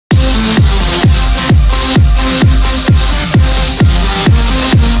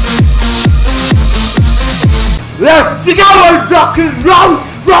Let's go! Rock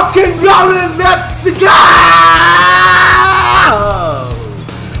and roll and let's go!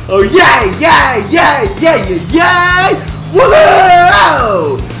 Oh yeah, yeah, yeah, yeah, yeah, yeah!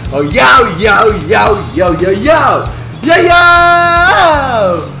 Woohoo! Oh yo, yo, yo, yo, yo, yo! Yo, yo!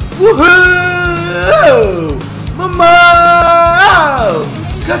 Woohoo! Mama!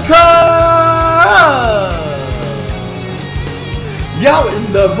 Kaka! Yo, in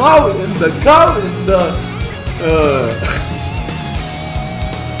the mo, in the go, in the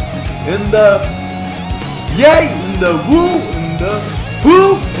yay, in the woo, in the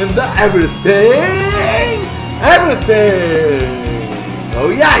who, in the everything, everything. Oh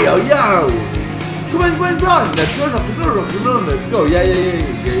yeah, yo, yo. Come on, run. Let's go, rock and roll, let's go. Yeah, yeah,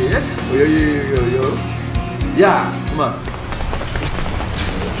 yeah, yeah, yeah. Oh, yo, yo, yo, yo. Yeah, come on.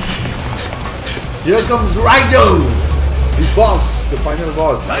 Here comes Rhino, the boss, the final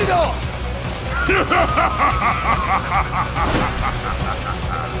boss. Rhino!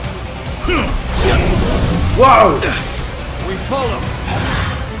 Wow! We follow.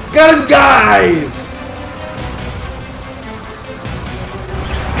 Get him, guys!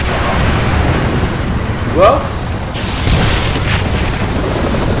 Well?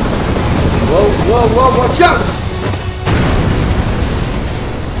 Whoa, whoa, whoa, watch out!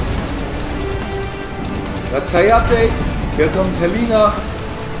 That's Hayate. Here comes Helena.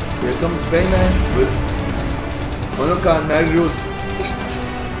 Here comes Bayman with Honoka and Marios.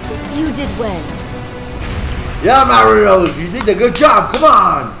 You did well. Yeah, Marios, you did a good job. Come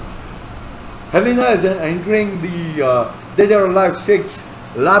on. Helena is entering the Dead or Alive 6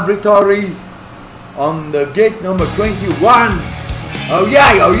 laboratory on the gate number 21. Oh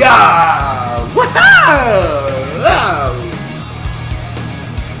yeah, oh yeah. Woohoo!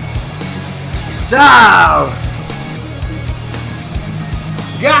 So,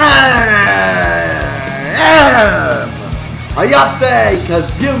 Hayate,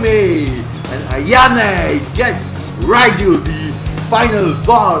 Kazumi, and Ayane get Raidu, the final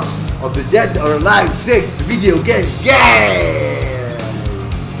boss of the Dead or Alive 6 video game.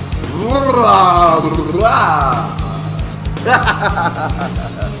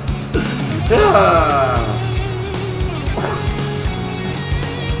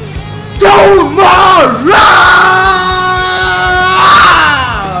 Tomorrow!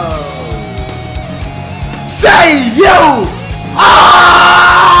 Say you are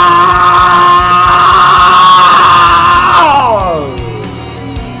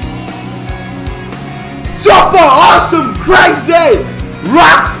super awesome, crazy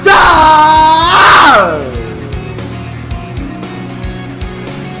rockstar!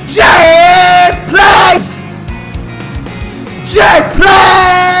 J plays! J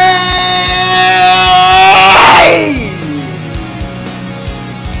plays!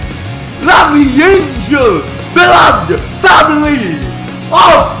 Lovely angel, beloved family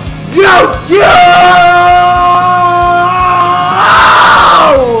of YouTube!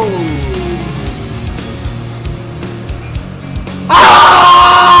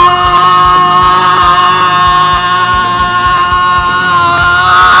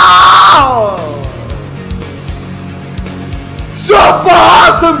 Super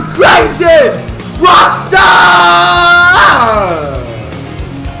awesome, crazy rockstar!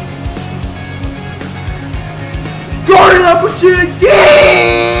 Golden opportunity!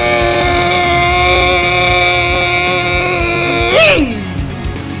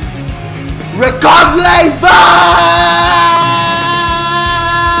 Record label!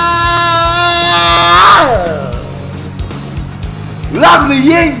 Lovely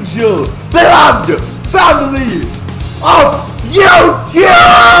angel, beloved family of YouTube!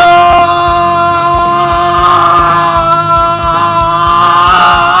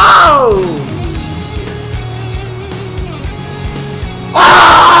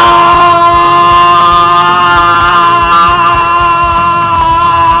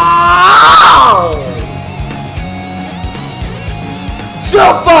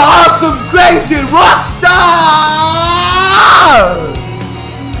 Super awesome, crazy rockstar!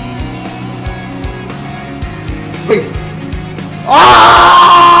 Wait.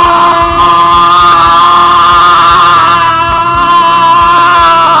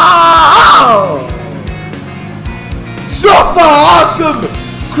 Super awesome,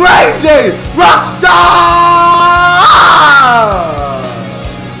 crazy rockstar!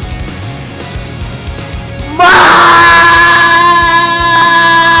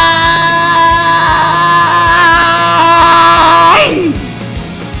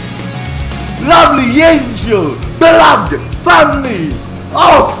 Lovely angel, beloved family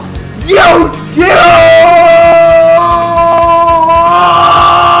of YouTube!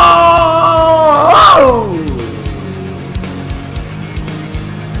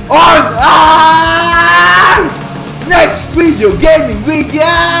 gaming videos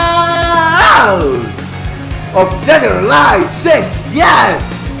of Dead or Alive 6, yes!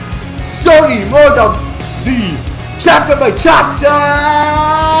 Story mode of the chapter by chapter,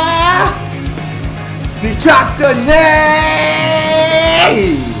 the chapter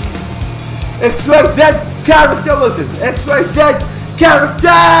name, XYZ character versus XYZ character.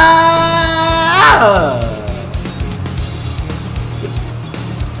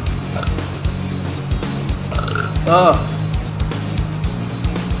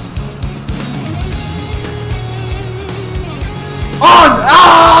 On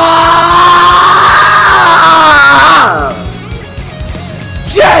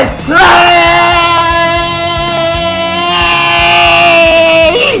J-Play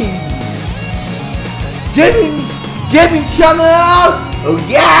gaming channel. Oh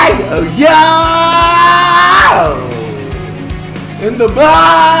yeah, oh yeah. In the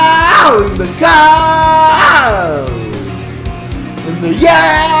bar, in the car, in the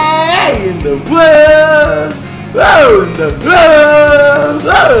yeah, in the world. Oh, in the world,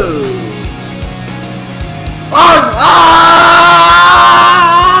 on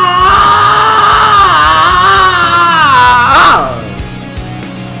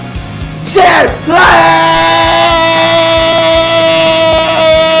J-Play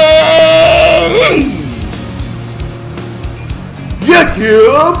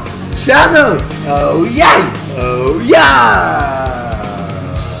YouTube channel. Oh yeah, oh yeah.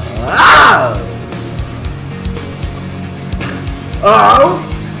 Oh,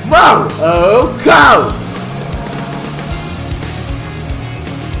 whoa, oh, go!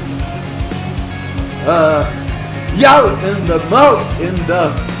 Yo, in the mo, in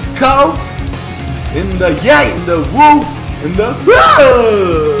the co, in the yay, in the woo, in the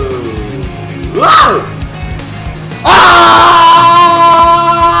whoa! Whoa!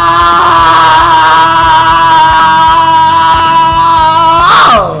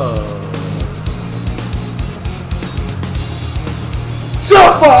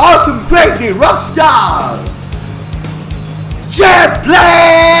 Super awesome crazy rock stars! J-Play!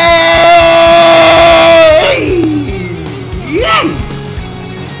 Yay!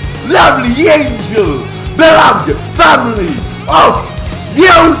 Lovely angel! Beloved family of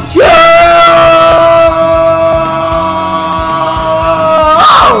YouTube!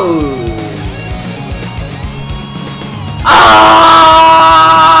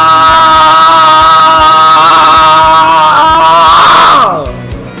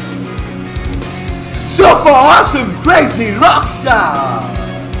 Super awesome crazy rock star!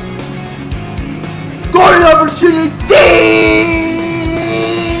 Golden opportunity!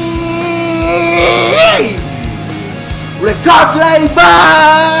 Record label!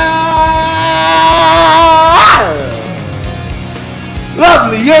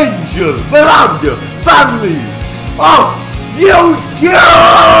 Lovely angel, beloved family of YouTube!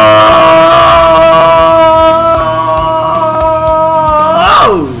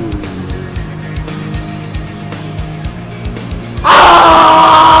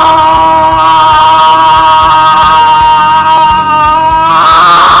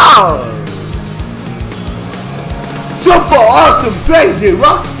 Super awesome crazy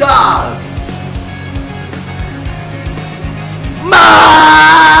rock stars!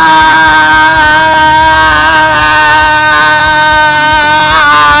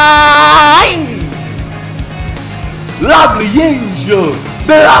 Lovely angel,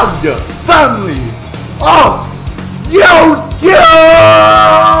 beloved family of YouTube!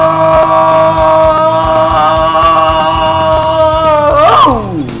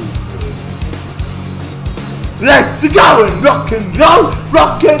 Let's go and rock and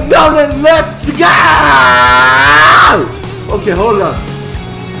roll and let's go! Okay, hold on.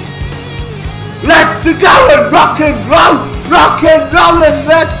 Let's go and rock and roll and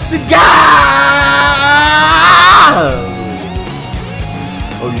let's go!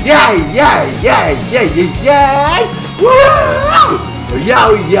 Oh yeah, yeah, yeah, yeah, yeah, yeah! Woo!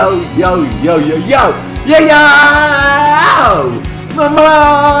 Yo, yo, yo, yo, yo, yo! Yeah, yo! Mama!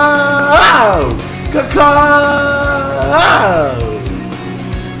 Cacao!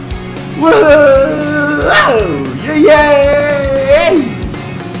 Whoa! Yeah, yeah!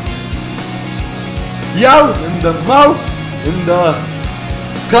 Yo, in the mo, in the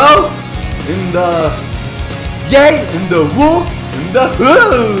go, in the yay, in the woo, in the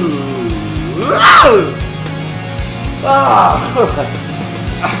whoo! Ah!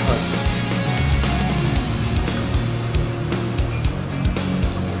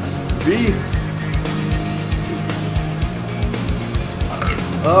 B.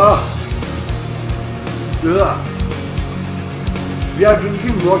 We are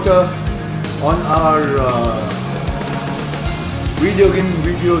drinking water on our video game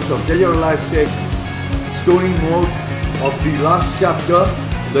videos of Dead or Alive 6, story mode of the last chapter,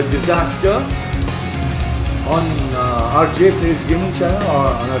 The Disaster, on RJ Plays Gaming channel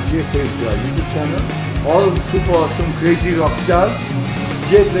or on RJ Plays YouTube channel. All super awesome crazy rockstar.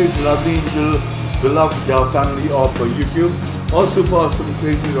 J Plays Lovely Angel, beloved family of YouTube. All super awesome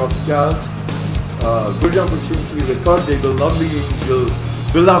crazy rockstars. Good opportunity to record the Lovely Angel,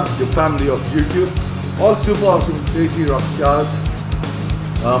 beloved family of YouTube. All super awesome crazy rockstars.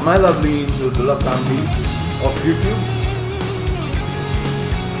 My Lovely Angel, beloved family of YouTube.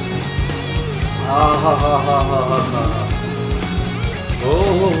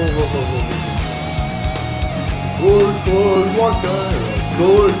 Cold water,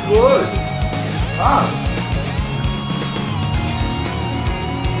 cold.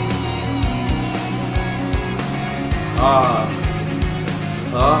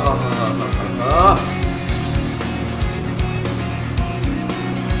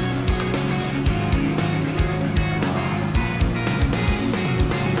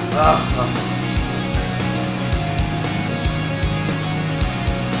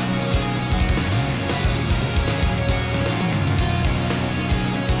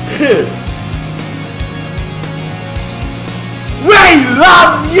 We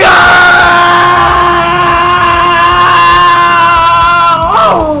love you!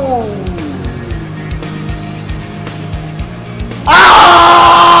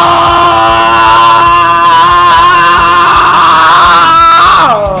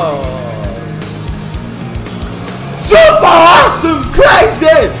 Super awesome,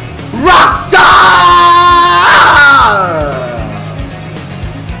 crazy rockstar!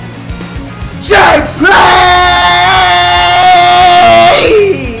 J Play!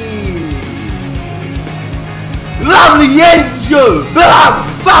 Lovely Angel, beloved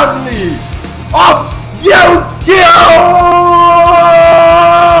family of YouTube!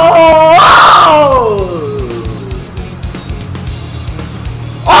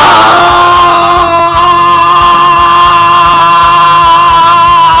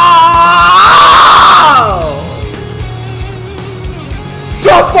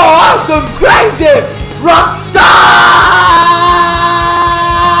 Super awesome, crazy rockstar!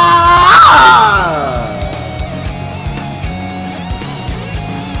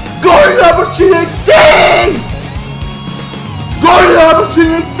 Golden opportunity! Golden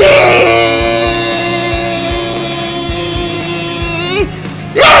opportunity!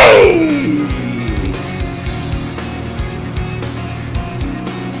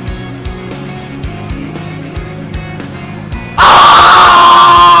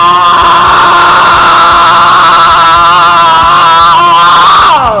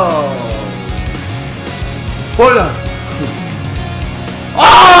 Hold on.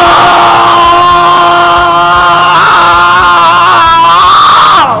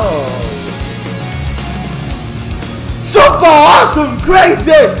 Super awesome,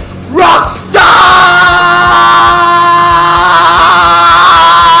 crazy rockstar!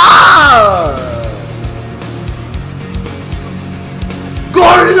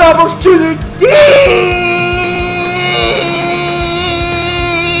 Golden opportunity!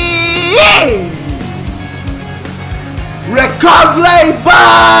 Record label!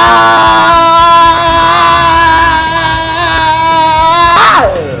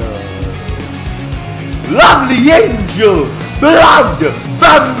 Lovely Angel, beloved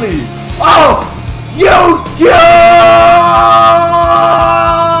family of YouTube!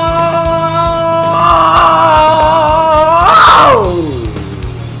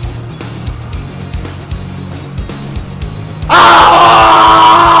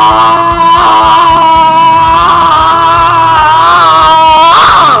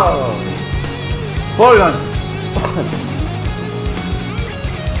 Hold on.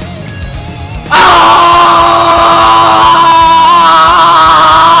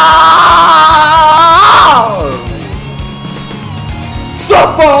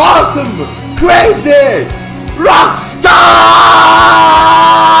 Super awesome, crazy rockstar!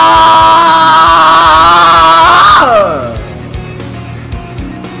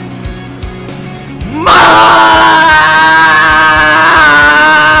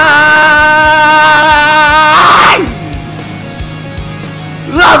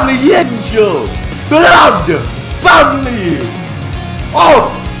 Lovely Angel, beloved family of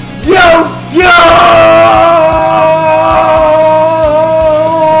YouTube!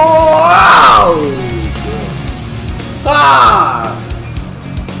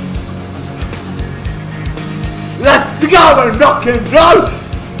 Let's go and rock and roll!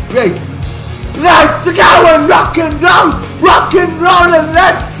 Wait. Let's go and rock and roll and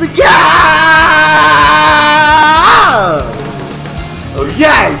let's go! Oh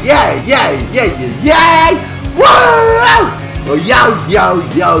yeah, yeah, yeah, yeah, yeah, yeah. Whoa! Oh yo, yo,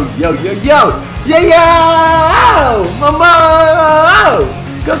 yo, yo, yo, yo. Yeah, yeah. Mama.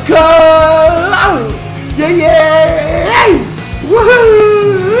 Coco. Yeah, yeah.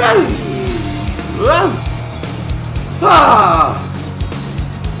 Woohoo! Ah.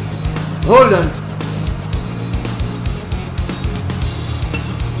 Hold on.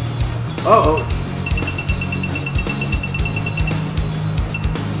 Uh-oh.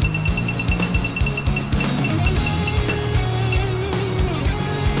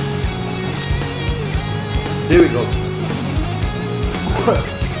 Here we go.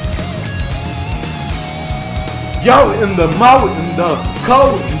 Yo, in the mouth, in the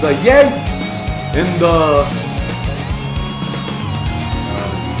cold, in the yay, in the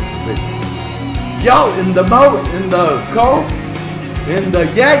yo, in the mouth, in the cold, in the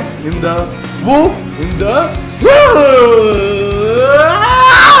yay, in the woo, in the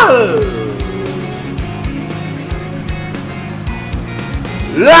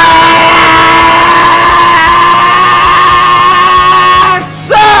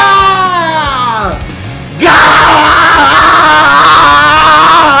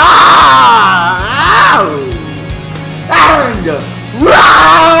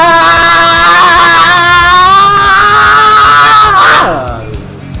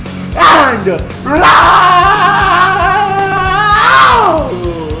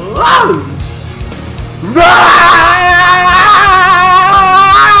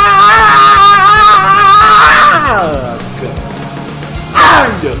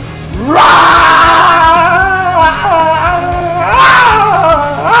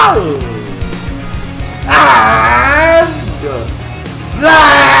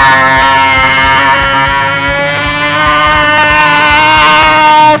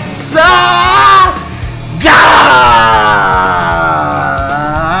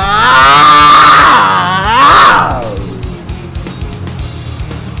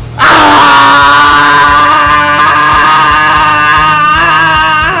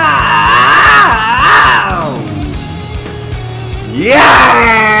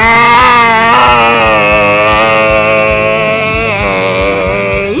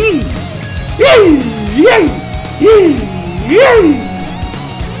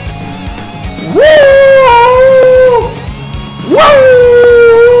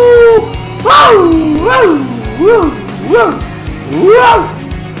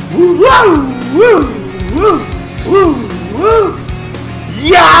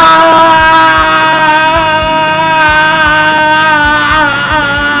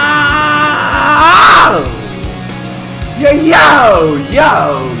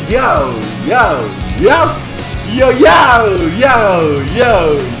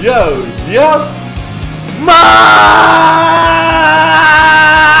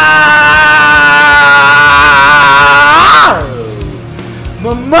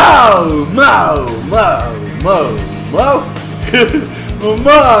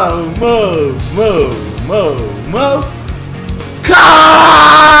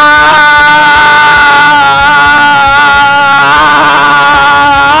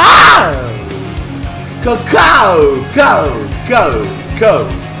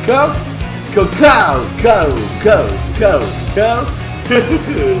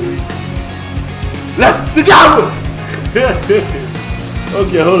Let's go!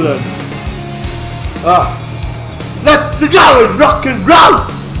 Okay, hold on. Let's go and rock and roll!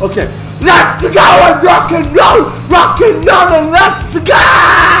 Okay, let's go and rock and roll! Rock and roll and let's go!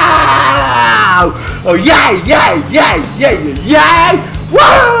 Oh yeah, yeah, yeah, yeah, yeah, yeah! Woo!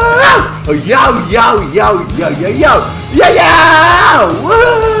 Oh yo, yo, yo, yo, yo, yo! Yeah, yeah!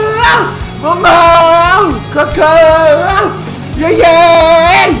 Woo! Mama! Coco! Yeah,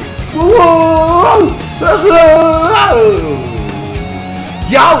 yeah! Woo!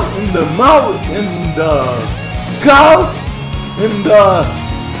 Yo, in the mouth, in the cow, in the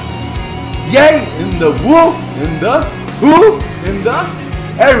yay, in the woo, in the who, in the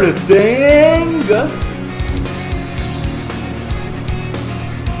everything.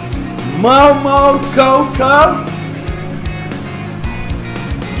 Momo, Coco,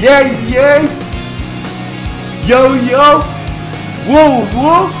 yeah, yeah, yo, yo, woo,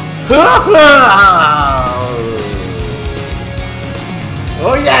 woo, ha, ha.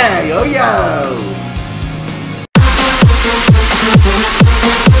 Oh yeah, oh yeah.